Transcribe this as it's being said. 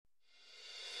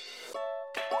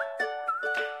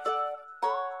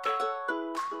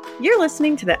You're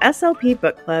listening to the SLP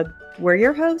Book Club. We're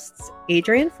your hosts,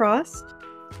 Adrienne Frost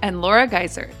and Laura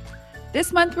Geisert.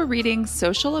 This month we're reading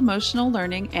Social Emotional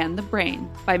Learning and the Brain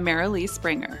by Marilee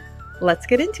Springer. Let's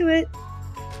get into it.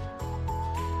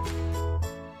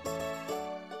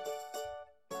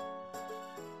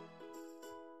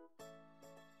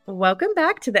 Welcome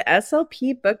back to the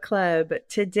SLP Book Club.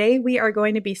 Today we are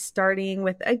going to be starting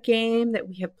with a game that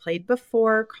we have played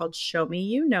before called Show Me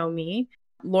You Know Me.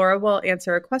 Laura will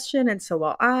answer a question and so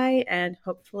will I, and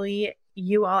hopefully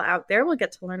you all out there will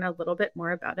get to learn a little bit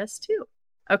more about us too.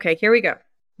 Okay, here we go.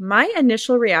 My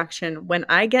initial reaction when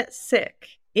I get sick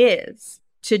is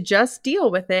to just deal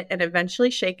with it and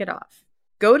eventually shake it off.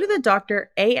 Go to the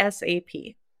doctor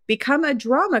ASAP. Become a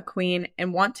drama queen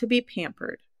and want to be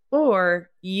pampered. Or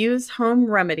use home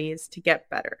remedies to get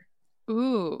better.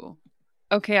 Ooh.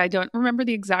 Okay, I don't remember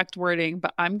the exact wording,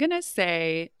 but I'm going to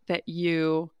say that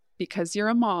you, because you're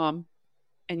a mom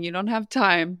and you don't have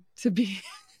time to be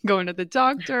going to the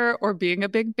doctor or being a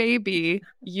big baby,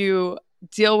 you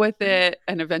deal with it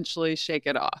and eventually shake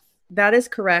it off. That is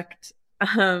correct.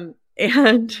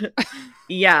 And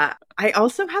yeah, I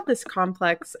also have this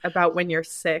complex about when you're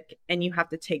sick and you have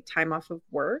to take time off of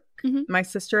work. Mm-hmm. My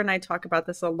sister and I talk about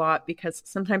this a lot because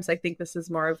sometimes I think this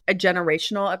is more of a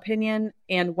generational opinion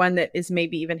and one that is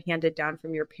maybe even handed down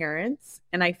from your parents.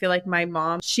 And I feel like my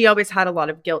mom, she always had a lot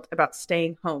of guilt about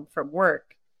staying home from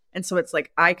work. And so it's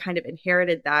like I kind of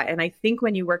inherited that. And I think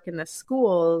when you work in the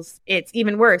schools, it's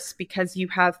even worse because you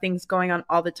have things going on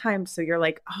all the time. So you're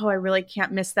like, oh, I really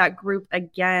can't miss that group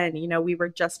again. You know, we were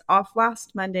just off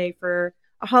last Monday for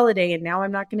a holiday and now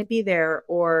I'm not going to be there.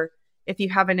 Or if you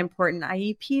have an important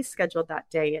IEP scheduled that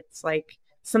day, it's like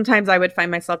sometimes I would find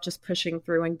myself just pushing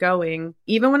through and going,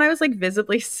 even when I was like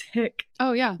visibly sick.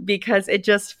 Oh, yeah. Because it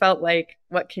just felt like,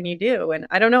 what can you do? And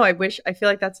I don't know. I feel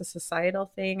like that's a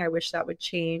societal thing. I wish that would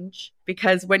change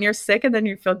because when you're sick and then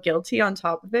you feel guilty on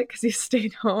top of it because you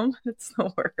stayed home, it's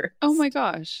the worst. Oh my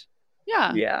gosh.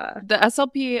 Yeah. Yeah. The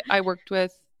SLP I worked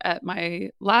with at my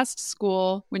last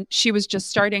school when she was just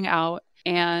starting out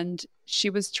and she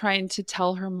was trying to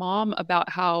tell her mom about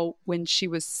how when she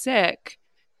was sick,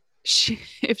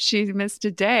 if she missed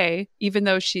a day, even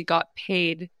though she got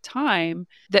paid time,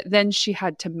 that then she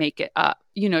had to make it up.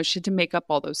 You know, she had to make up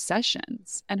all those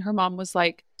sessions. And her mom was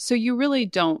like, so you really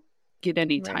don't get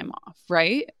any time off,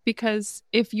 right? Because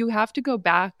if you have to go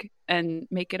back and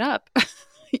make it up,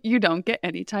 you don't get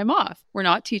any time off. We're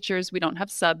not teachers. We don't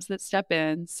have subs that step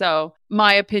in. So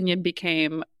my opinion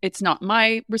became, it's not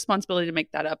my responsibility to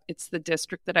make that up. It's the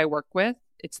district that I work with.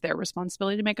 It's their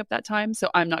responsibility to make up that time. So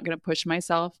I'm not going to push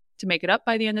myself to make it up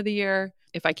by the end of the year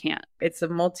if I can't. It's a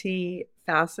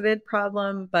multifaceted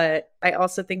problem, but I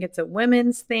also think it's a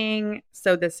women's thing.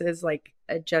 So this is like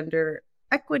a gender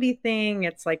equity thing.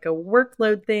 It's like a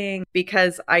workload thing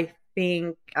because I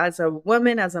think as a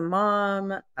woman, as a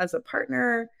mom, as a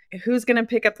partner, who's going to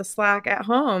pick up the slack at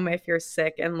home if you're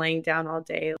sick and laying down all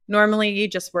day? Normally you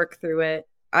just work through it.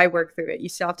 I work through it. You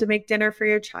still have to make dinner for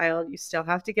your child. You still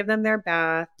have to give them their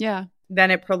bath. Yeah.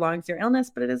 Then it prolongs your illness,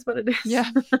 but it is what it is. Yeah.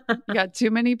 You got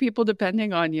too many people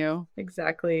depending on you.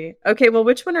 Exactly. Okay. Well,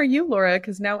 which one are you, Laura?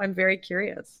 Because now I'm very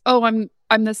curious. Oh, I'm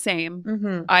the same.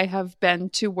 Mm-hmm. I have been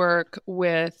to work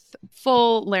with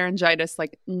full laryngitis,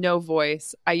 like no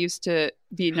voice. I used to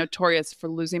be notorious for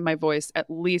losing my voice at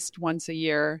least once a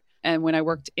year. And when I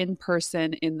worked in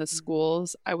person in the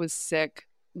schools, I was sick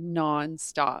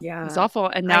nonstop. Yeah. It's awful.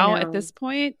 And now at this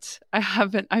point,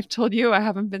 I've told you I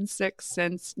haven't been sick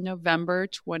since November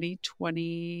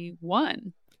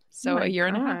 2021. So a year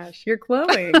and a half. You're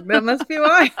glowing. That must be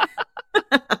why.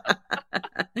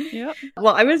 Yep.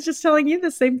 Well, I was just telling you the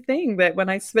same thing, that when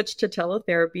I switched to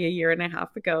teletherapy a year and a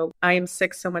half ago, I am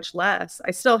sick so much less.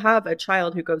 I still have a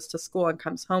child who goes to school and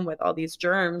comes home with all these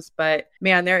germs, but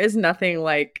man, there is nothing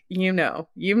like,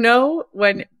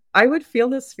 when I would feel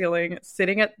this feeling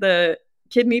sitting at the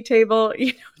kidney table,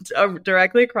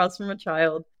 directly across from a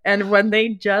child. And when they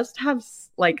just have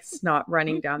like snot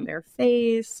running down their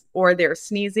face or they're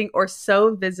sneezing or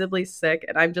so visibly sick.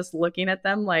 And I'm just looking at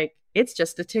them like, it's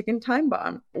just a ticking time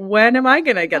bomb. When am I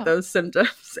going to get those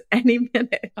symptoms? Any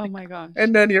minute. Oh my gosh.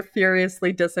 And then you're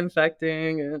furiously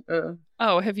disinfecting. And,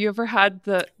 Oh, have you ever had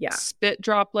the spit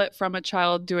droplet from a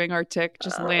child doing our tick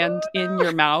just land in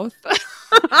your mouth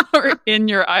or in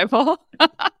your eyeball?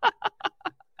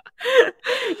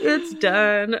 It's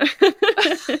done.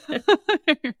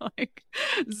 You're like,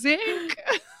 zinc.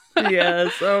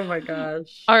 Yes. Oh my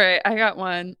gosh. All right. I got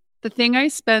one. The thing I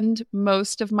spend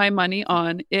most of my money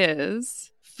on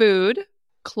is food,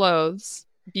 clothes,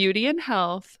 beauty and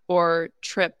health, or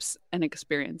trips and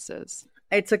experiences.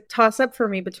 It's a toss-up for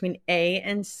me between A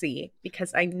and C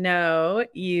because I know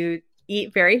you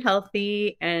eat very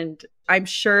healthy, and I'm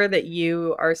sure that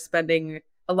you are spending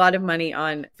a lot of money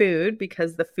on food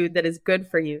because the food that is good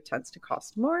for you tends to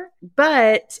cost more.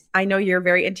 But I know you're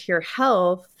very into your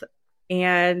health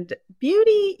and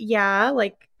beauty. Yeah,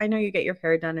 like I know you get your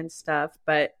hair done and stuff,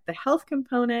 but the health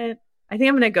component, I think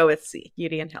I'm going to go with C,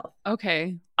 beauty and health.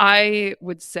 Okay. I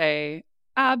would say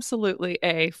absolutely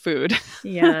A, food.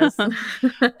 Yes.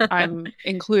 I'm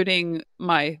including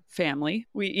my family.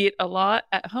 We eat a lot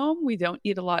at home. We don't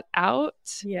eat a lot out.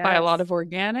 Yes. Buy a lot of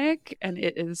organic, and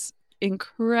it is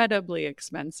incredibly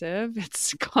expensive.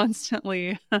 It's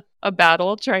constantly a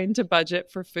battle trying to budget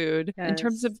for food. Yes. In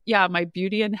terms of, my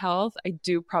beauty and health, I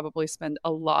do probably spend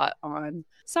a lot on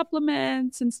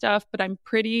supplements and stuff, but I'm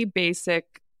pretty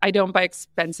basic. I don't buy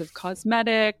expensive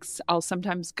cosmetics. I'll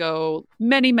sometimes go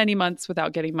many, many months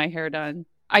without getting my hair done.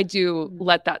 I do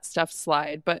let that stuff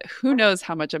slide, but who knows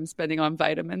how much I'm spending on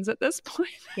vitamins at this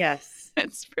point. Yes.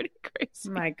 It's pretty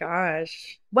crazy. My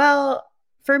gosh. Well,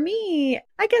 for me,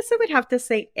 I guess I would have to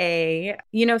say A.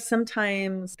 You know,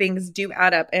 sometimes things do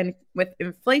add up. And with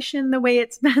inflation the way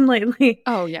it's been lately,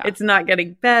 it's not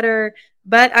getting better.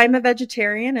 But I'm a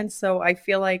vegetarian. And so I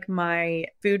feel like my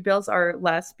food bills are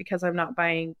less because I'm not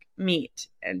buying meat.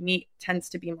 And meat tends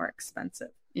to be more expensive.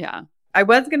 Yeah. I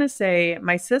was going to say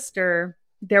my sister,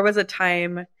 there was a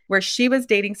time where she was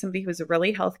dating somebody who was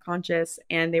really health conscious,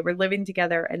 and they were living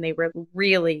together, and they were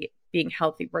really being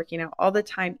healthy, working out all the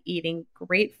time, eating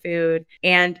great food.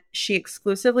 And she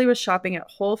exclusively was shopping at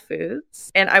Whole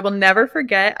Foods. And I will never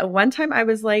forget, one time I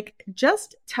was like,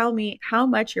 just tell me how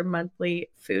much your monthly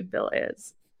food bill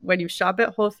is when you shop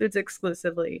at Whole Foods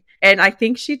exclusively. And I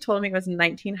think she told me it was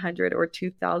 $1,900 or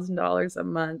 $2,000 a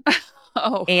month.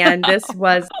 Oh, and this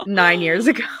was 9 years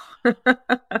ago.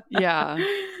 Yeah.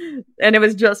 And it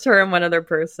was just her and one other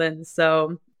person.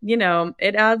 So, you know,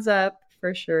 it adds up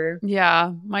for sure.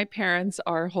 Yeah. My parents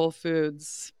are Whole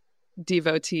Foods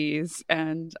devotees,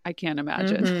 and I can't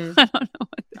imagine. Mm-hmm. I don't know.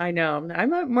 I know.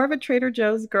 I'm more of a Trader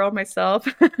Joe's girl myself.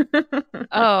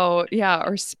 Oh, yeah.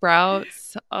 Or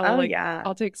Sprouts. Yeah.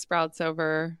 I'll take Sprouts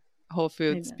over Whole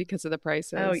Foods because of the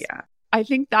prices. Oh, yeah. I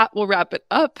think that will wrap it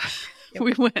up. Yep.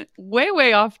 We went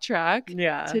way off track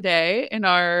today in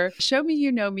our Show Me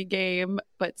You Know Me game,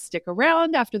 but stick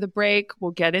around after the break.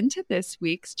 We'll get into this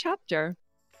week's chapter.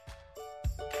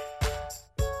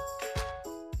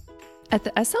 At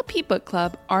the SLP Book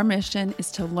Club, our mission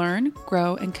is to learn,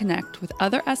 grow, and connect with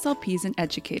other SLPs and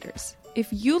educators. If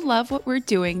you love what we're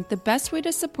doing, the best way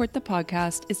to support the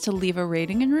podcast is to leave a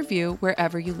rating and review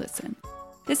wherever you listen.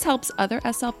 This helps other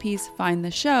SLPs find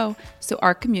the show so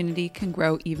our community can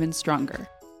grow even stronger.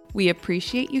 We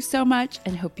appreciate you so much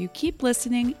and hope you keep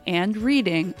listening and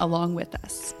reading along with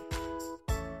us.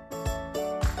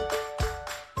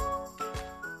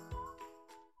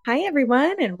 Hi,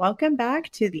 everyone, and welcome back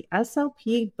to the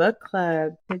SLP Book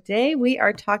Club. Today, we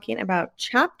are talking about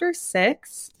Chapter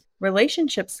 6,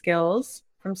 Relationship Skills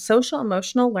from Social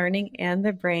Emotional Learning and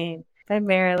the Brain by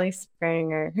Marilee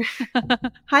Springer.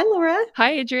 Hi, Laura.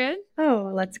 Hi, Adrienne. Oh,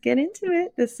 let's get into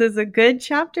it. This is a good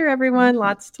chapter, everyone.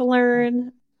 Lots to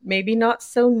learn. Maybe not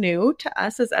so new to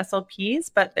us as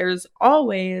SLPs, but there's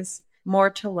always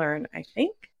more to learn, I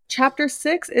think. Chapter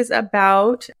 6 is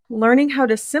about learning how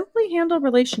to simply handle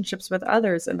relationships with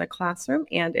others in the classroom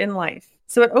and in life.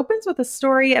 So it opens with a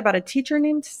story about a teacher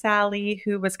named Sally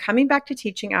who was coming back to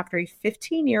teaching after a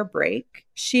 15-year break.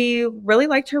 She really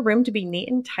liked her room to be neat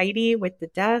and tidy with the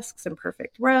desks and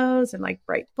perfect rows and like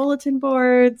bright bulletin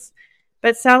boards.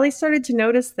 But Sally started to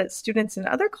notice that students in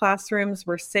other classrooms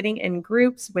were sitting in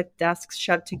groups with desks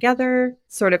shoved together,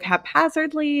 sort of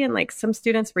haphazardly, and like some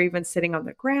students were even sitting on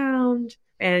the ground.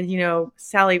 And, you know,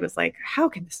 Sally was like, how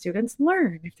can the students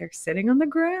learn if they're sitting on the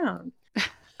ground?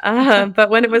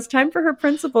 But when it was time for her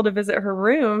principal to visit her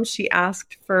room, she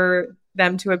asked for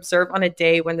them to observe on a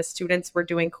day when the students were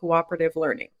doing cooperative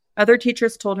learning. Other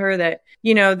teachers told her that,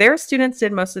 you know, their students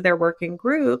did most of their work in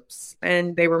groups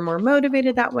and they were more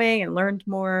motivated that way and learned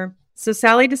more. So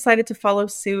Sally decided to follow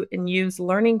suit and use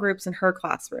learning groups in her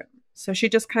classroom. So she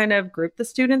just kind of grouped the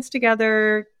students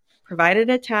together,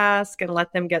 provided a task, and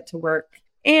let them get to work.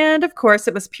 And of course,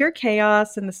 it was pure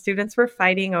chaos, and the students were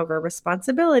fighting over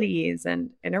responsibilities and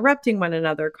interrupting one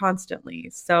another constantly.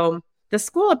 So the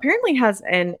school apparently has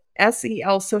an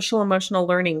SEL, social emotional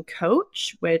learning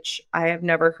coach, which I have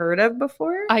never heard of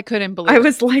before. I couldn't believe it. I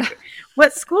was like,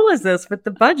 what school is this with the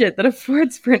budget that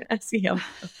affords for an SEL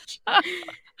coach?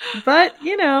 But,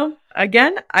 you know,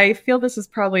 again, I feel this is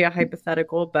probably a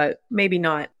hypothetical, but maybe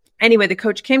not. Anyway, the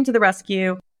coach came to the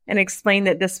rescue. and explain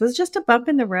that this was just a bump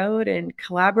in the road and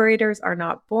collaborators are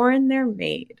not born, they're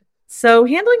made. So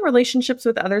handling relationships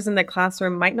with others in the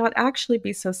classroom might not actually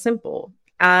be so simple,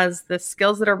 as the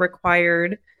skills that are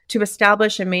required to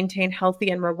establish and maintain healthy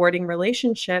and rewarding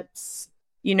relationships,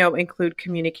 include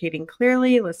communicating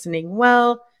clearly, listening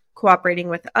well, cooperating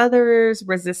with others,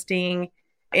 resisting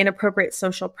inappropriate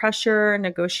social pressure,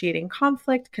 negotiating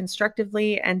conflict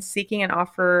constructively, and seeking an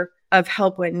offer of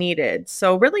help when needed.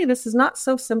 So really, this is not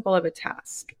so simple of a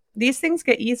task. These things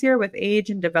get easier with age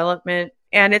and development,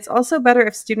 and it's also better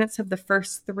if students have the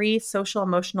first 3 social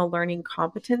emotional learning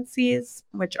competencies,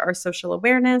 which are social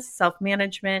awareness,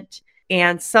 self-management,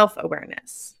 and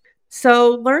self-awareness.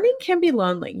 So learning can be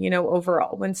lonely,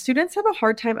 overall. When students have a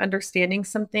hard time understanding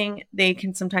something, they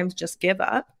can sometimes just give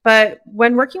up. But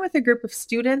when working with a group of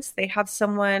students, they have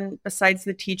someone besides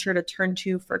the teacher to turn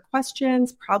to for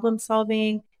questions, problem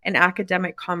solving, and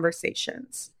academic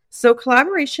conversations. So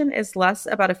collaboration is less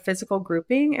about a physical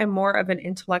grouping and more of an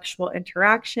intellectual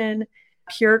interaction,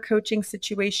 peer coaching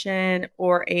situation,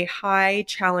 or a high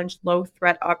challenge, low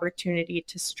threat opportunity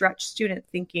to stretch student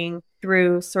thinking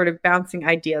through sort of bouncing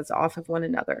ideas off of one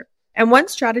another. And one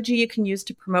strategy you can use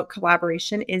to promote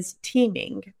collaboration is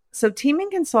teaming. So teaming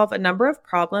can solve a number of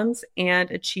problems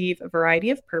and achieve a variety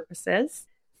of purposes,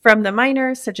 from the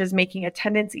minor, such as making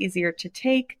attendance easier to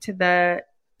take, to the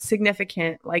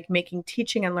significant, like making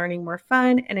teaching and learning more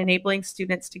fun and enabling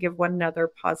students to give one another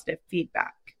positive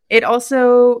feedback. It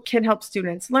also can help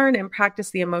students learn and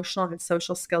practice the emotional and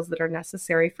social skills that are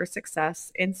necessary for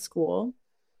success in school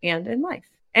and in life.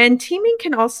 And teaming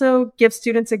can also give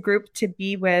students a group to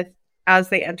be with as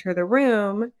they enter the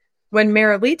room. When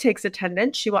Marilee takes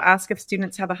attendance, she will ask if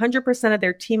students have 100% of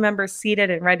their team members seated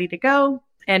and ready to go,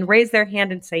 and raise their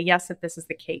hand and say yes if this is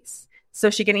the case. So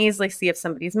she can easily see if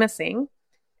somebody's missing.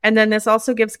 And then this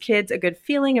also gives kids a good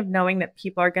feeling of knowing that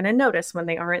people are going to notice when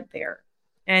they aren't there.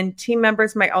 And team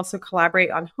members might also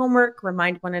collaborate on homework,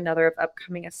 remind one another of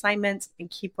upcoming assignments, and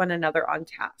keep one another on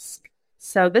task.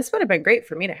 So this would have been great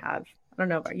for me to have. I don't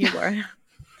know about you,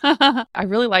 Laura. I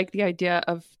really like the idea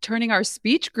of turning our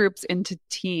speech groups into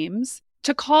teams.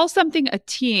 To call something a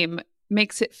team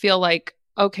makes it feel like,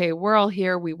 okay, we're all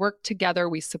here. We work together.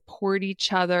 We support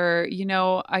each other.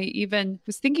 I even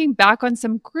was thinking back on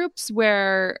some groups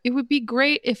where it would be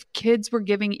great if kids were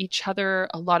giving each other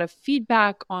a lot of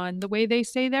feedback on the way they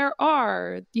say their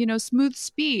R, smooth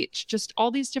speech, just all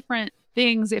these different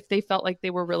things if they felt like they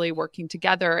were really working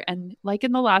together. And like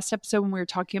in the last episode, when we were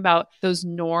talking about those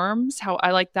norms, how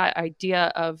I like that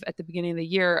idea of at the beginning of the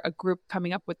year, a group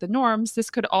coming up with the norms, this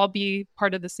could all be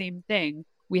part of the same thing.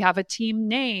 We have a team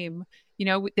name.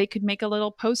 They could make a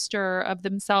little poster of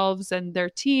themselves and their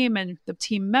team and the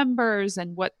team members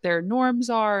and what their norms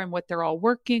are and what they're all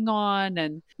working on.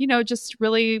 And, just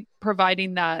really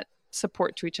providing that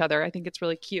support to each other. I think it's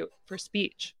really cute for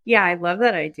speech. Yeah, I love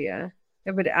that idea.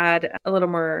 It would add a little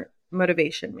more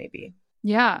motivation, maybe.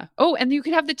 Yeah. Oh, and you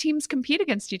could have the teams compete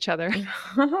against each other.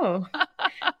 Oh,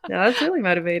 that's really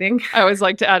motivating. I always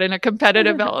like to add in a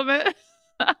competitive element.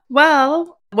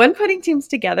 Well, when putting teams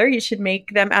together, you should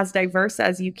make them as diverse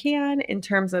as you can in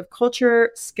terms of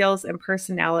culture, skills, and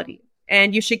personality.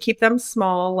 And you should keep them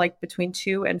small, like between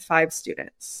 2 and 5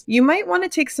 students. You might want to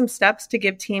take some steps to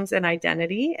give teams an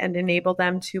identity and enable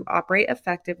them to operate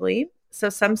effectively. So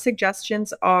some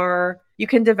suggestions are you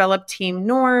can develop team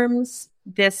norms.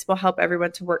 This will help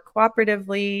everyone to work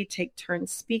cooperatively, take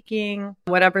turns speaking,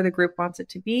 whatever the group wants it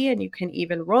to be. And you can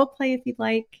even role play if you'd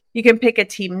like. You can pick a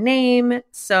team name.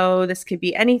 So this could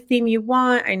be any theme you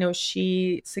want. I know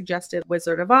she suggested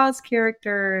Wizard of Oz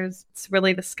characters. It's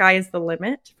really the sky is the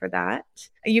limit for that.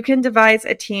 You can devise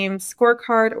a team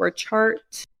scorecard or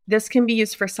chart. This can be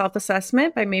used for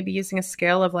self-assessment by maybe using a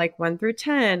scale of like 1 through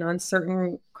 10 on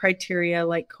certain criteria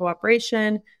like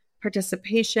cooperation,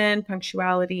 participation,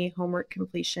 punctuality, homework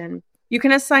completion. You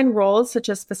can assign roles such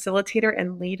as facilitator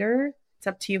and leader. It's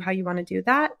up to you how you want to do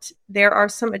that. There are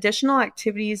some additional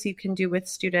activities you can do with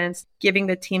students, giving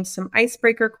the team some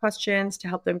icebreaker questions to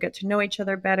help them get to know each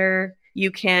other better.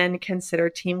 You can consider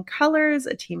team colors,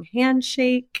 a team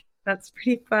handshake. That's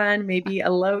pretty fun. Maybe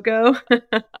a logo.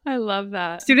 I love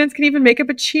that. Students can even make up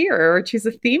a cheer or choose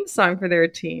a theme song for their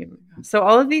team. So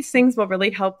all of these things will really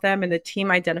help them in the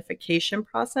team identification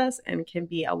process and can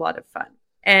be a lot of fun.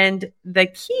 And the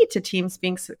key to teams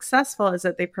being successful is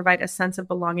that they provide a sense of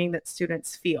belonging that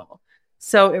students feel.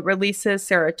 So it releases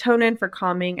serotonin for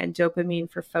calming and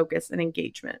dopamine for focus and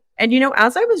engagement. And,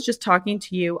 as I was just talking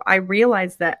to you, I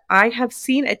realized that I have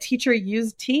seen a teacher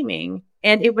use teaming,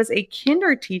 and it was a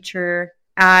kinder teacher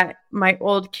at my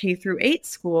old K through 8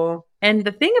 school. And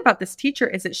the thing about this teacher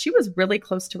is that she was really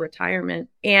close to retirement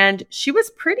and she was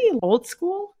pretty old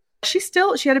school. She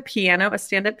had a piano, a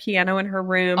stand-up piano in her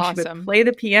room. Awesome. She would play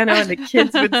the piano and the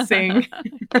kids would sing.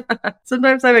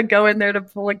 Sometimes I would go in there to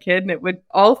pull a kid and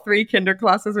all 3 kinder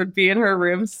classes would be in her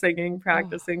room singing,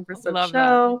 practicing for some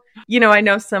show. That. You know, I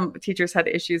know some teachers had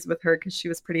issues with her because she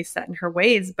was pretty set in her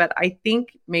ways, but I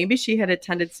think maybe she had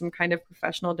attended some kind of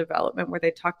professional development where they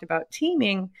talked about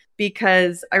teaming,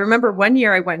 because I remember one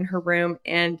year I went in her room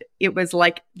and it was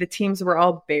like the teams were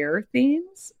all bear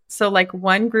themes. So like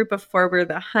one group of 4 were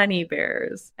the honey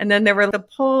bears, and then there were the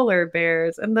polar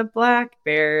bears and the black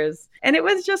bears. And it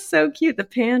was just so cute, the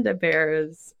panda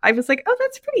bears. I was like, oh,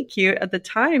 that's pretty cute at the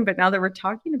time. But now that we're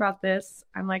talking about this,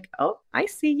 I'm like, oh, I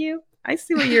see you. I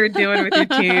see what you're doing with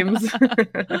your teams.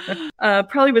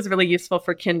 Probably was really useful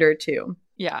for kinder too.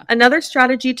 Yeah. Another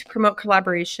strategy to promote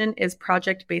collaboration is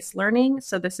project-based learning.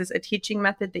 So this is a teaching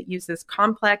method that uses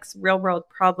complex real-world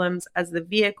problems as the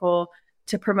vehicle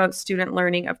to promote student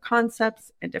learning of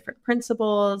concepts and different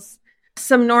principles.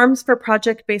 Some norms for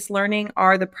project-based learning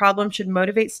are the problem should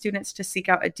motivate students to seek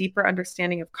out a deeper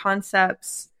understanding of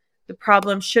concepts. The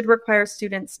problem should require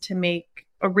students to make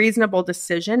a reasonable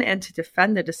decision and to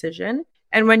defend the decision.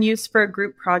 And when used for a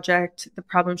group project, the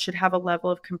problem should have a level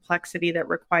of complexity that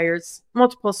requires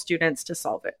multiple students to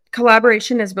solve it.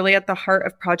 Collaboration is really at the heart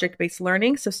of project-based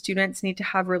learning, so students need to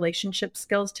have relationship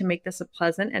skills to make this a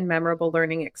pleasant and memorable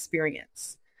learning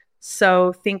experience.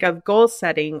 So think of goal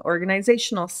setting,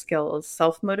 organizational skills,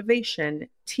 self-motivation,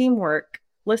 teamwork,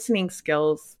 listening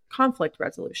skills, conflict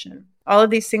resolution. All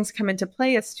of these things come into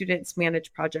play as students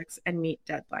manage projects and meet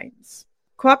deadlines.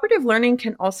 Cooperative learning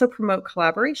can also promote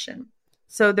collaboration.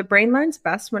 So the brain learns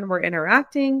best when we're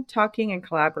interacting, talking, and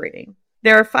collaborating.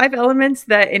 There are 5 elements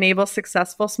that enable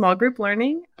successful small group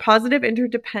learning. Positive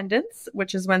interdependence,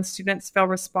 which is when students feel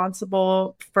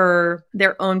responsible for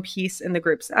their own piece in the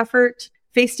group's effort.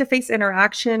 Face-to-face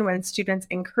interaction, when students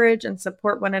encourage and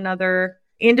support one another.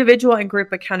 Individual and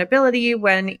group accountability,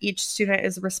 when each student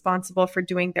is responsible for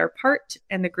doing their part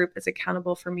and the group is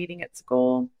accountable for meeting its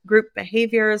goal. Group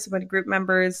behaviors, when group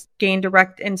members gain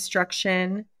direct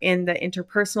instruction in the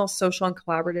interpersonal, social, and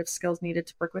collaborative skills needed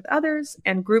to work with others.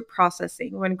 And group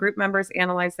processing, when group members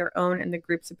analyze their own and the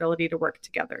group's ability to work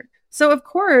together. So, of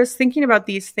course, thinking about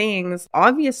these things,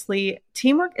 obviously,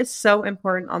 teamwork is so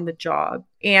important on the job.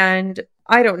 And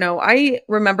I don't know. I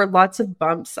remember lots of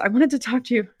bumps. I wanted to talk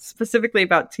to you specifically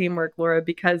about teamwork, Laura,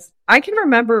 because I can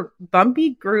remember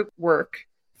bumpy group work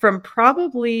from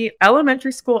probably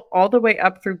elementary school all the way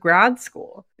up through grad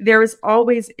school. There was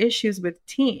always issues with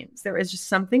teams. There was just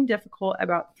something difficult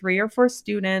about 3 or 4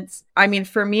 students. I mean,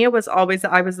 for me, it was always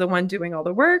I was the one doing all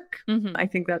the work. Mm-hmm. I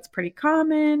think that's pretty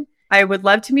common. I would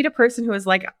love to meet a person who was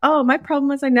like, oh, my problem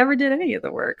was I never did any of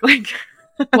the work.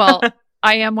 Well,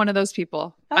 I am one of those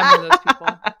people. I'm one of those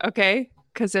people. Okay.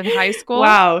 Because in high school.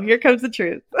 Wow. Here comes the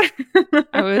truth.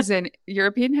 I was in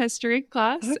European history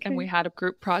class and we had a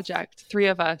group project, 3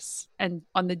 of us. And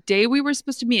on the day we were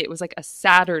supposed to meet, it was like a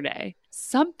Saturday.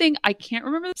 Something, I can't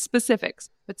remember the specifics,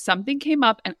 but something came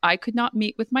up and I could not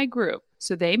meet with my group.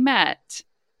 So they met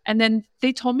and then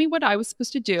they told me what I was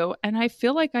supposed to do. And I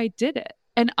feel like I did it.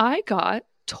 And I got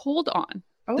told on.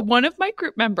 One of my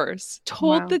group members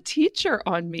told the teacher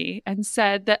on me and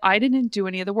said that I didn't do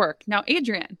any of the work. Now,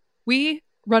 Adrienne, we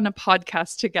run a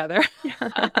podcast together.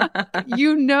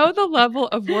 You know the level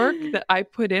of work that I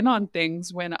put in on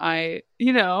things when I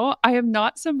am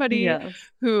not somebody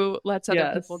who lets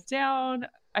other people down.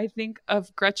 I think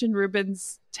of Gretchen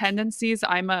Rubin's tendencies.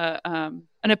 I'm an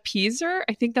appeaser.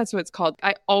 I think that's what it's called.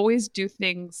 I always do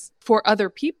things for other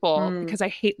people because I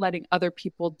hate letting other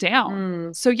people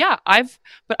down. So yeah,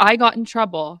 but I got in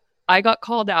trouble. I got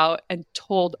called out and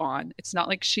told on. It's not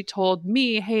like she told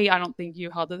me, hey, I don't think you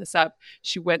held this up.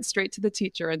 She went straight to the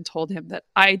teacher and told him that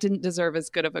I didn't deserve as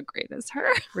good of a grade as her.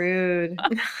 Rude.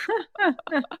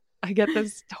 I get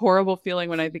this horrible feeling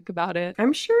when I think about it.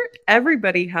 I'm sure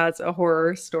everybody has a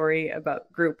horror story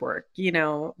about group work,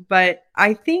 but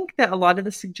I think that a lot of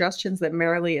the suggestions that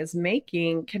Marilee is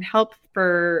making can help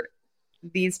for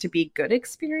these to be good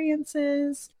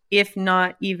experiences, if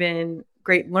not even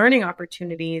great learning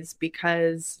opportunities,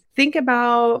 because think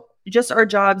about just our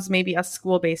jobs, maybe as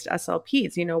school-based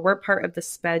SLPs, we're part of the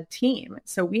SPED team.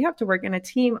 So we have to work in a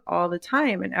team all the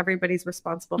time and everybody's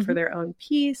responsible for their own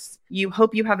piece. You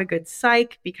hope you have a good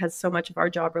psych because so much of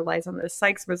our job relies on those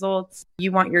psych's results.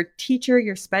 You want your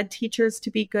SPED teachers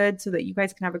to be good so that you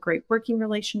guys can have a great working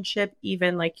relationship,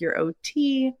 even like your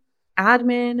OT,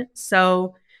 admin.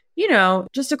 So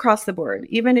just across the board,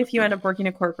 even if you end up working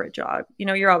a corporate job,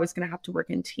 you're always going to have to work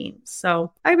in teams.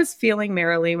 So I was feeling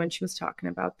Marilee when she was talking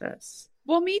about this.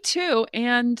 Well, me too.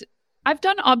 And I've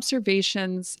done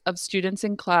observations of students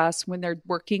in class when they're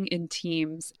working in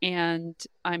teams. And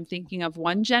I'm thinking of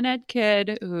one gen ed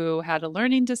kid who had a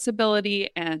learning disability.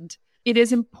 And it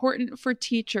is important for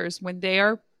teachers when they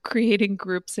are creating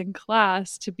groups in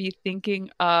class to be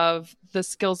thinking of the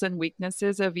skills and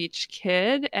weaknesses of each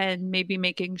kid and maybe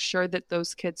making sure that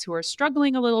those kids who are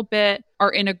struggling a little bit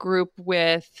are in a group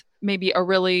with maybe a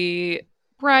really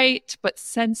bright but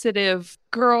sensitive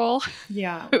girl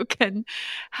who can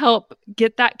help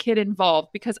get that kid involved.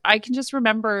 Because I can just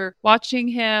remember watching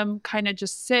him kind of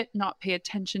just sit, not pay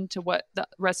attention to what the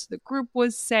rest of the group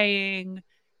was saying.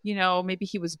 Maybe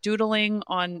he was doodling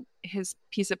on his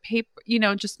piece of paper,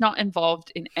 just not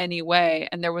involved in any way.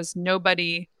 And there was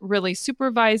nobody really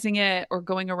supervising it or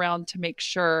going around to make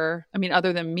sure,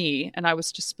 other than me. And I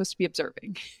was just supposed to be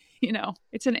observing.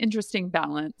 It's an interesting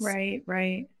balance.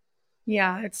 Right.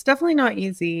 Yeah, it's definitely not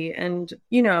easy. And,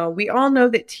 we all know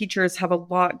that teachers have a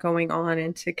lot going on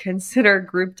and to consider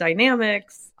group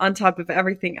dynamics on top of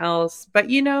everything else. But,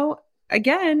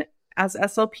 again, as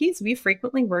SLPs, we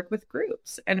frequently work with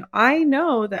groups. And I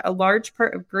know that a large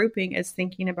part of grouping is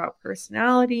thinking about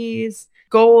personalities,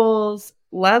 goals,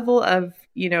 level of,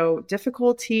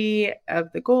 difficulty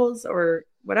of the goals or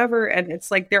whatever. And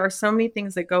it's like there are so many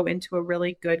things that go into a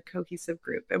really good cohesive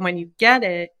group. And when you get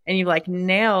it and you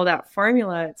nail that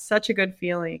formula, it's such a good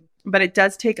feeling. But it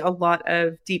does take a lot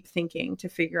of deep thinking to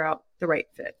figure out the right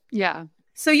fit. Yeah.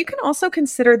 So you can also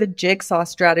consider the jigsaw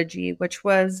strategy, which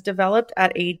was developed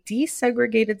at a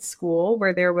desegregated school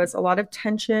where there was a lot of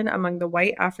tension among the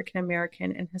white African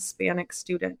American and Hispanic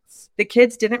students. The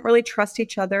kids didn't really trust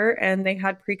each other and they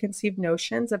had preconceived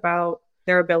notions about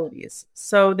their abilities.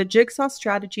 So the jigsaw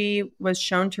strategy was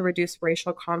shown to reduce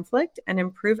racial conflict and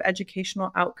improve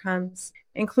educational outcomes,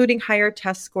 including higher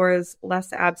test scores,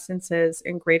 less absences,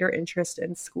 and greater interest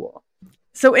in school.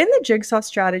 So in the jigsaw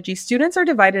strategy, students are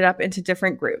divided up into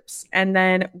different groups. And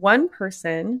then one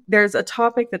person, there's a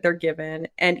topic that they're given,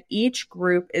 and each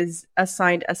group is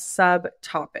assigned a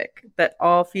subtopic that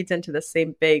all feeds into the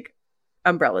same big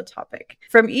umbrella topic.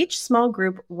 From each small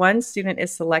group, one student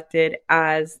is selected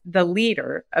as the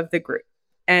leader of the group.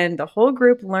 And the whole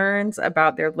group learns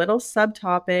about their little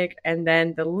subtopic, and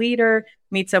then the leader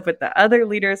meets up with the other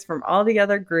leaders from all the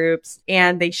other groups,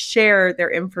 and they share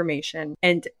their information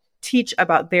and teach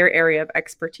about their area of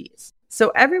expertise.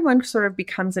 So everyone sort of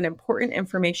becomes an important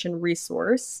information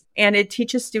resource, and it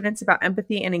teaches students about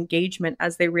empathy and engagement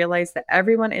as they realize that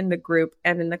everyone in the group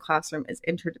and in the classroom is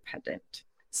interdependent.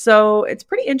 So it's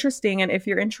pretty interesting. And if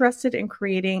you're interested in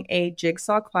creating a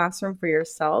jigsaw classroom for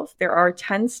yourself, there are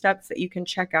 10 steps that you can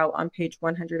check out on page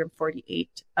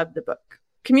 148 of the book.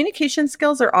 Communication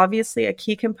skills are obviously a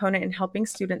key component in helping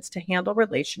students to handle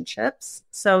relationships.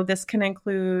 So this can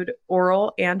include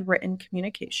oral and written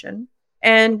communication.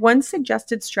 And one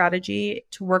suggested strategy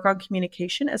to work on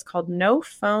communication is called No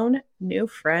Phone, New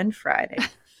Friend Friday.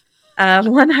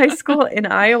 One high school in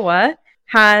Iowa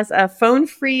has a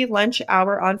phone-free lunch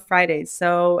hour on Fridays.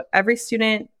 So every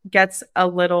student gets a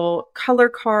little color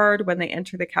card when they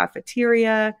enter the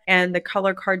cafeteria, and the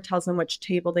color card tells them which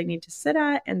table they need to sit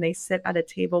at, and they sit at a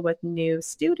table with new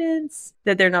students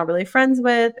that they're not really friends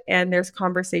with, and there's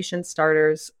conversation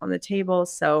starters on the table,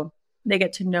 so they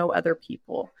get to know other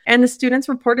people. And the students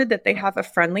reported that they have a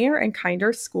friendlier and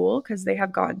kinder school because they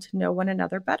have gotten to know one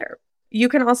another better. You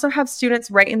can also have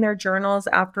students write in their journals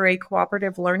after a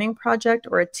cooperative learning project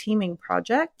or a teaming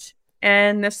project,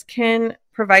 and this can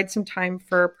provide some time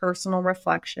for personal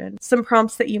reflection. Some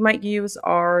prompts that you might use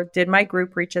are, did my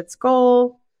group reach its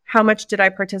goal? How much did I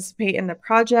participate in the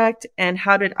project? And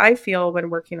how did I feel when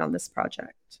working on this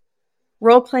project?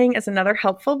 Role-playing is another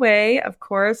helpful way. Of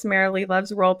course, Marilee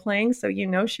loves role-playing, so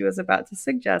she was about to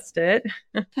suggest it.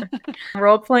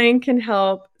 Role-playing can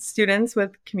help students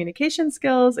with communication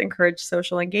skills, encourage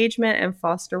social engagement, and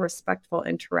foster respectful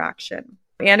interaction.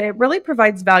 And it really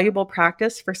provides valuable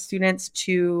practice for students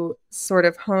to sort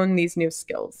of hone these new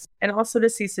skills and also to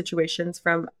see situations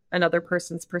from another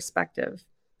person's perspective.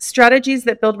 Strategies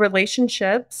that build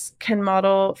relationships can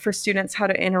model for students how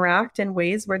to interact in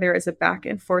ways where there is a back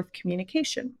and forth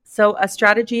communication. So a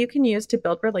strategy you can use to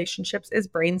build relationships is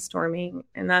brainstorming,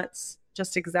 and that's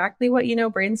just exactly what you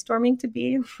know brainstorming to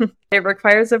be. It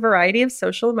requires a variety of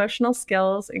social emotional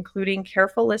skills, including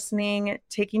careful listening,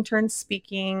 taking turns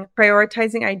speaking,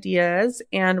 prioritizing ideas,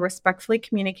 and respectfully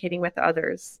communicating with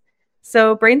others.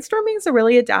 So brainstorming is a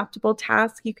really adaptable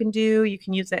task you can do. You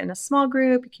can use it in a small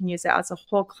group. You can use it as a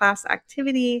whole class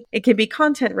activity. It can be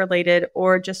content related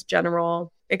or just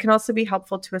general. It can also be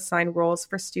helpful to assign roles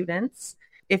for students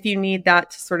if you need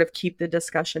that to sort of keep the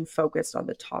discussion focused on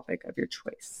the topic of your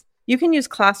choice. You can use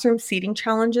classroom seating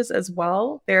challenges as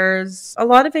well. There's a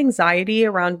lot of anxiety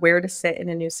around where to sit in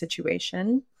a new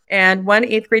situation. And one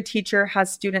eighth grade teacher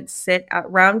has students sit at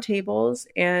round tables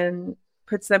and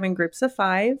puts them in groups of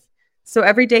 5. So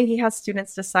every day he has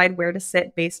students decide where to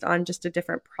sit based on just a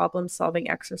different problem solving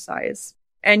exercise.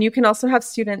 And you can also have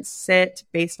students sit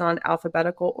based on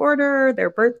alphabetical order, their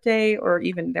birthday, or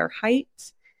even their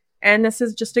height. And this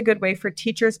is just a good way for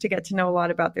teachers to get to know a lot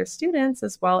about their students,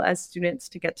 as well as students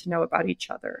to get to know about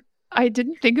each other. I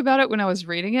didn't think about it when I was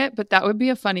reading it, but that would be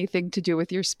a funny thing to do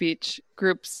with your speech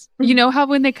groups. You know how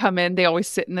when they come in, they always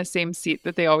sit in the same seat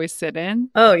that they always sit in?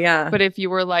 Oh, yeah. But if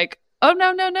you were like, oh,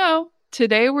 no,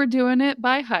 today we're doing it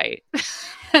by height.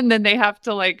 And then they have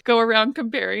to like go around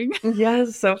comparing. Yeah,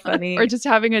 it's so funny. Or just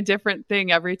having a different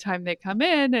thing every time they come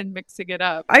in and mixing it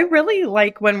up. I really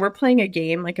like when we're playing a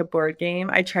game, like a board game,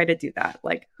 I try to do that.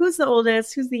 Like, who's the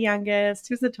oldest? Who's the youngest?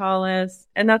 Who's the tallest?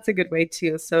 And that's a good way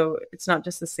too. So it's not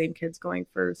just the same kids going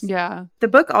first. Yeah. The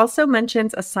book also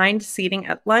mentions assigned seating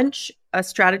at lunch, a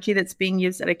strategy that's being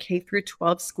used at a K through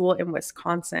 12 school in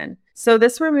Wisconsin. So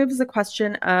this removes the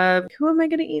question of who am I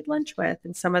going to eat lunch with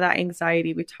and some of that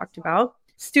anxiety we talked about.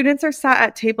 Students are sat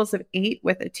at tables of 8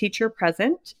 with a teacher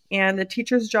present, and the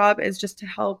teacher's job is just to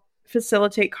help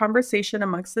facilitate conversation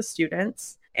amongst the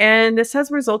students. And this has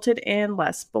resulted in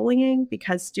less bullying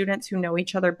because students who know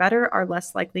each other better are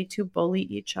less likely to bully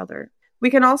each other. We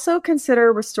can also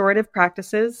consider restorative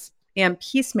practices and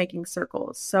peacemaking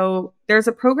circles. So there's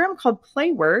a program called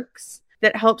PlayWorks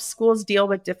that helps schools deal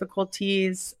with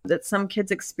difficulties that some kids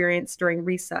experience during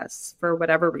recess for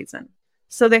whatever reason.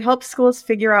 So they help schools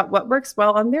figure out what works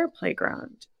well on their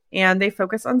playground. And they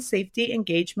focus on safety,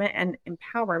 engagement, and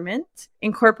empowerment,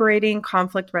 incorporating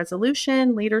conflict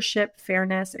resolution, leadership,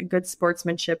 fairness, and good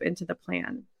sportsmanship into the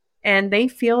plan. And they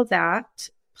feel that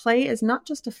play is not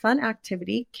just a fun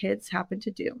activity kids happen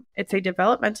to do. It's a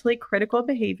developmentally critical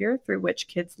behavior through which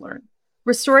kids learn.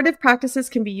 Restorative practices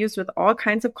can be used with all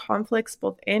kinds of conflicts,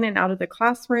 both in and out of the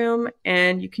classroom,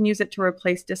 and you can use it to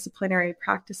replace disciplinary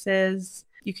practices.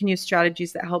 You can use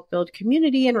strategies that help build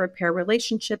community and repair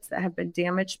relationships that have been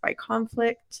damaged by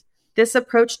conflict. This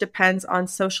approach depends on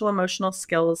social emotional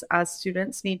skills, as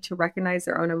students need to recognize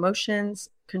their own emotions,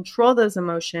 control those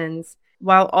emotions,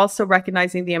 while also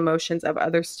recognizing the emotions of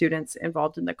other students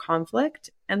involved in the conflict,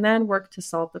 and then work to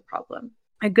solve the problem.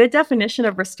 A good definition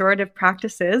of restorative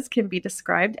practices can be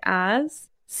described as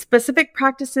specific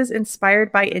practices inspired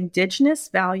by Indigenous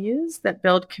values that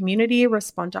build community,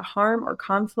 respond to harm or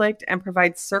conflict, and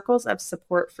provide circles of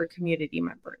support for community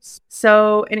members.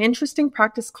 So an interesting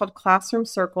practice called classroom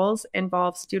circles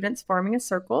involves students forming a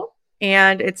circle,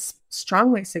 and it's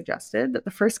strongly suggested that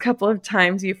the first couple of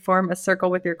times you form a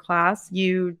circle with your class,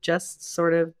 you just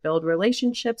sort of build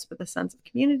relationships with a sense of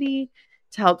community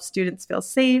to help students feel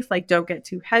safe, like don't get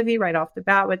too heavy right off the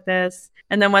bat with this.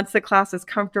 And then once the class is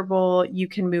comfortable, you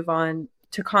can move on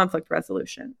to conflict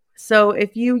resolution. So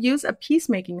if you use a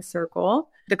peacemaking circle,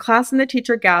 the class and the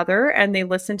teacher gather and they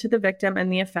listen to the victim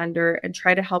and the offender and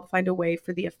try to help find a way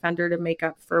for the offender to make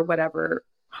up for whatever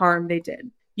harm they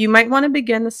did. You might want to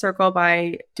begin the circle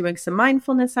by doing some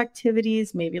mindfulness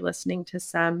activities, maybe listening to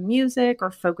some music or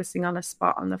focusing on a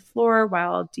spot on the floor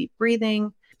while deep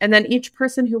breathing. And then each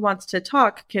person who wants to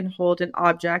talk can hold an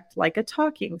object like a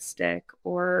talking stick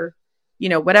or,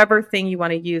 whatever thing you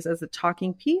want to use as a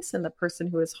talking piece. And the person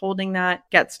who is holding that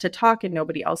gets to talk and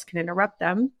nobody else can interrupt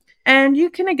them. And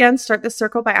you can, again, start the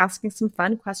circle by asking some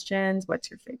fun questions. What's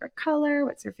your favorite color?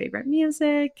 What's your favorite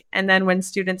music? And then when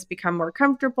students become more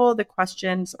comfortable, the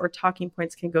questions or talking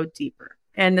points can go deeper.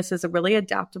 And this is a really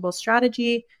adaptable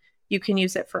strategy. You can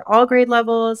use it for all grade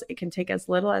levels. It can take as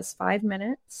little as 5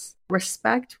 minutes.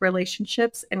 Respect,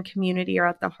 relationships, and community are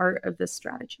at the heart of this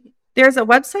strategy. There's a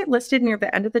website listed near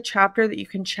the end of the chapter that you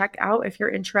can check out if you're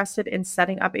interested in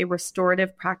setting up a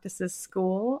restorative practices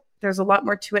school. There's a lot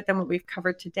more to it than what we've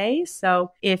covered today.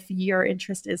 So if your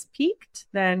interest is piqued,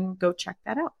 then go check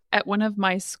that out. At one of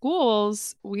my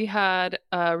schools, we had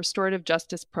a restorative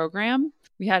justice program.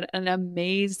 We had an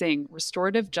amazing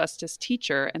restorative justice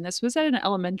teacher, and this was at an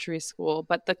elementary school,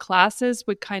 but the classes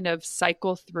would kind of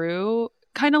cycle through,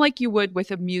 kind of like you would with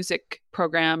a music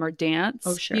program or dance.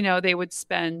 Oh, sure. They would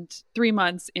spend 3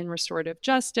 months in restorative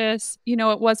justice.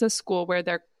 It was a school where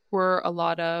there were a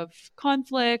lot of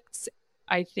conflicts.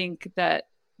 I think that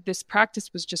this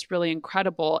practice was just really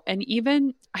incredible. And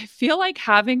even I feel like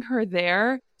having her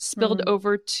there spilled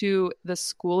over to the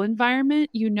school environment.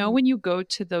 When you go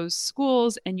to those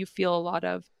schools and you feel a lot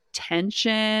of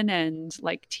tension and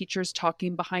like teachers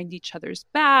talking behind each other's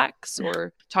backs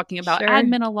or talking about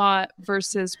admin a lot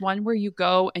versus one where you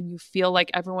go and you feel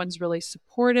like everyone's really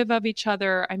supportive of each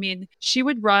other. I mean,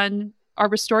 our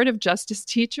restorative justice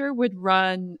teacher would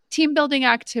run team building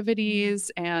activities,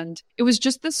 and it was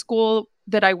just the school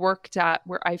that I worked at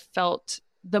where I felt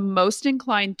the most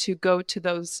inclined to go to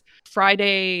those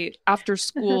Friday after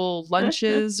school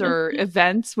lunches or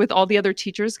events with all the other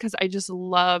teachers because I just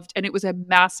loved, and it was a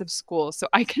massive school. So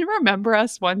I can remember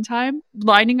us one time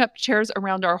lining up chairs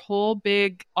around our whole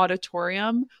big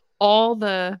auditorium, all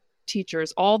the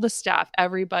teachers, all the staff,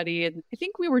 everybody. And I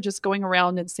think we were just going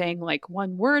around and saying like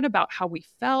one word about how we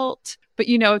felt. But,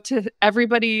 to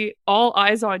everybody, all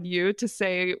eyes on you to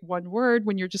say one word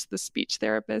when you're just the speech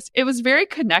therapist. It was very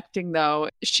connecting,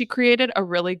 though. She created a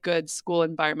really good school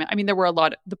environment. I mean,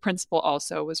 the principal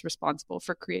also was responsible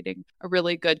for creating a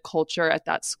really good culture at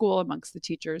that school amongst the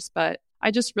teachers. But I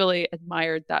just really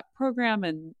admired that program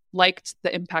and liked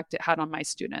the impact it had on my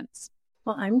students.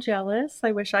 Well, I'm jealous.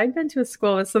 I wish I'd been to a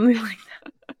school with something like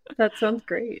that. That sounds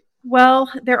great.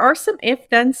 Well, there are some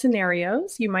if-then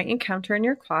scenarios you might encounter in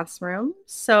your classroom.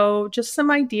 So just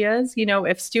some ideas,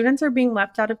 if students are being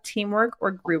left out of teamwork or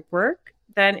group work,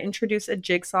 then introduce a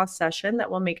jigsaw session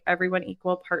that will make everyone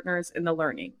equal partners in the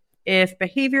learning. If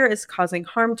behavior is causing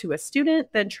harm to a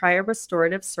student, then try a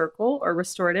restorative circle or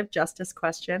restorative justice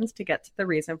questions to get to the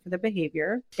reason for the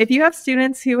behavior. If you have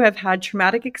students who have had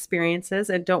traumatic experiences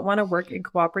and don't want to work in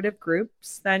cooperative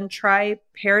groups, then try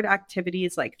paired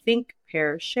activities like think,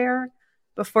 pair, share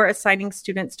before assigning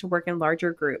students to work in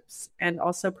larger groups, and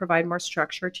also provide more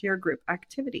structure to your group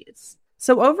activities.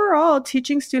 So overall,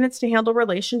 teaching students to handle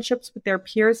relationships with their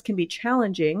peers can be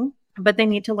challenging, but they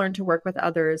need to learn to work with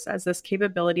others, as this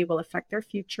capability will affect their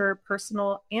future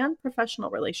personal and professional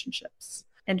relationships.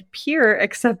 And peer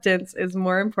acceptance is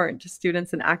more important to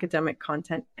students than academic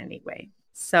content anyway.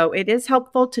 So it is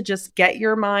helpful to just get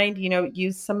your mind,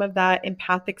 use some of that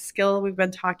empathic skill we've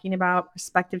been talking about,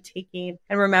 perspective taking,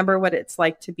 and remember what it's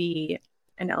like to be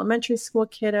an elementary school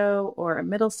kiddo or a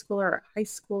middle schooler or a high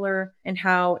schooler, and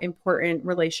how important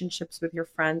relationships with your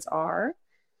friends are.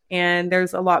 And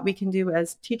there's a lot we can do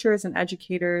as teachers and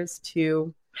educators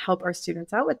to help our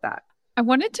students out with that. I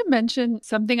wanted to mention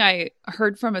something I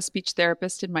heard from a speech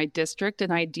therapist in my district,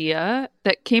 an idea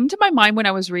that came to my mind when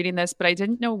I was reading this, but I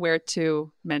didn't know where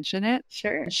to mention it.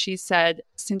 Sure. She said,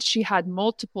 since she had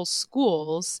multiple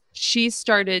schools, she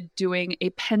started doing a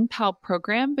pen pal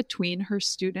program between her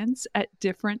students at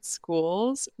different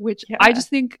schools, which I just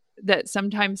think that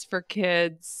sometimes for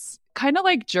kids, kind of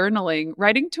like journaling,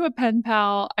 writing to a pen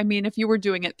pal. I mean, if you were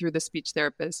doing it through the speech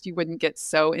therapist, you wouldn't get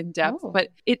so in depth, but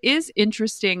it is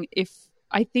interesting.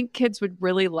 I think kids would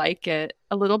really like it,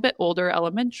 a little bit older,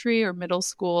 elementary or middle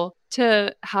school,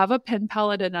 to have a pen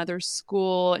pal at another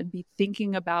school and be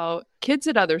thinking about kids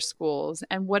at other schools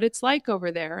and what it's like over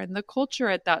there and the culture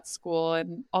at that school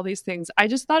and all these things. I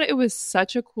just thought it was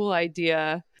such a cool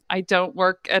idea. I don't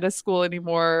work at a school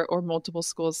anymore or multiple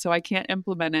schools, so I can't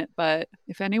implement it. But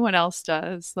if anyone else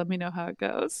does, let me know how it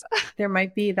goes. There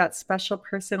might be that special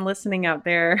person listening out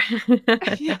there.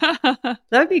 That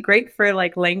would be great for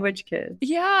like language kids.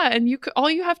 Yeah. And all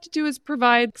you have to do is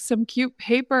provide some cute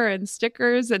paper and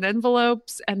stickers and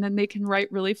envelopes, and then they can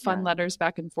write really fun letters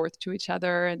back and forth to each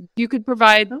other. And you could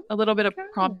provide a little bit of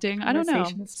prompting. I don't know.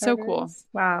 So cool.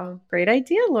 Wow. Great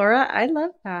idea, Laura. I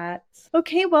love that.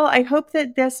 Okay. Well, I hope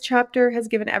that this chapter has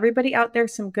given everybody out there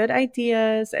some good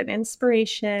ideas and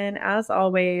inspiration, as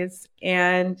always.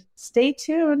 And stay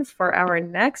tuned for our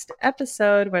next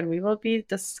episode when we will be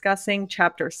discussing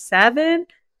Chapter 7,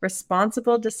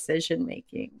 Responsible Decision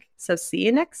Making. So see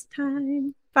you next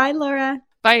time. Bye, Laura.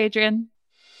 Bye, Adrienne.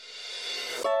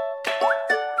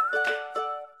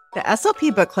 The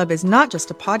SLP Book Club is not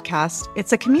just a podcast,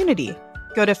 it's a community.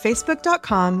 Go to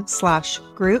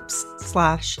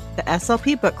facebook.com/groups/the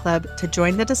SLP Book Club to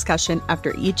join the discussion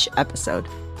after each episode.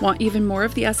 Want even more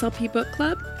of the SLP Book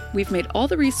Club? We've made all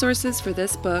the resources for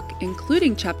this book,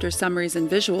 including chapter summaries and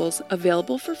visuals,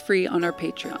 available for free on our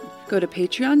Patreon. Go to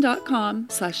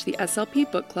patreon.com/the SLP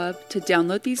Book Club to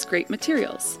download these great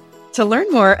materials. To learn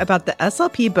more about the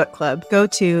SLP Book Club, go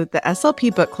to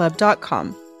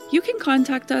theslpbookclub.com. You can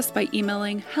contact us by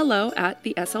emailing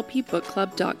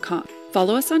hello@theslpbookclub.com.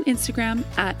 Follow us on Instagram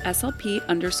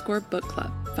 @SLP_book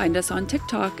club. Find us on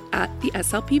TikTok @the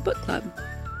SLP Book Club.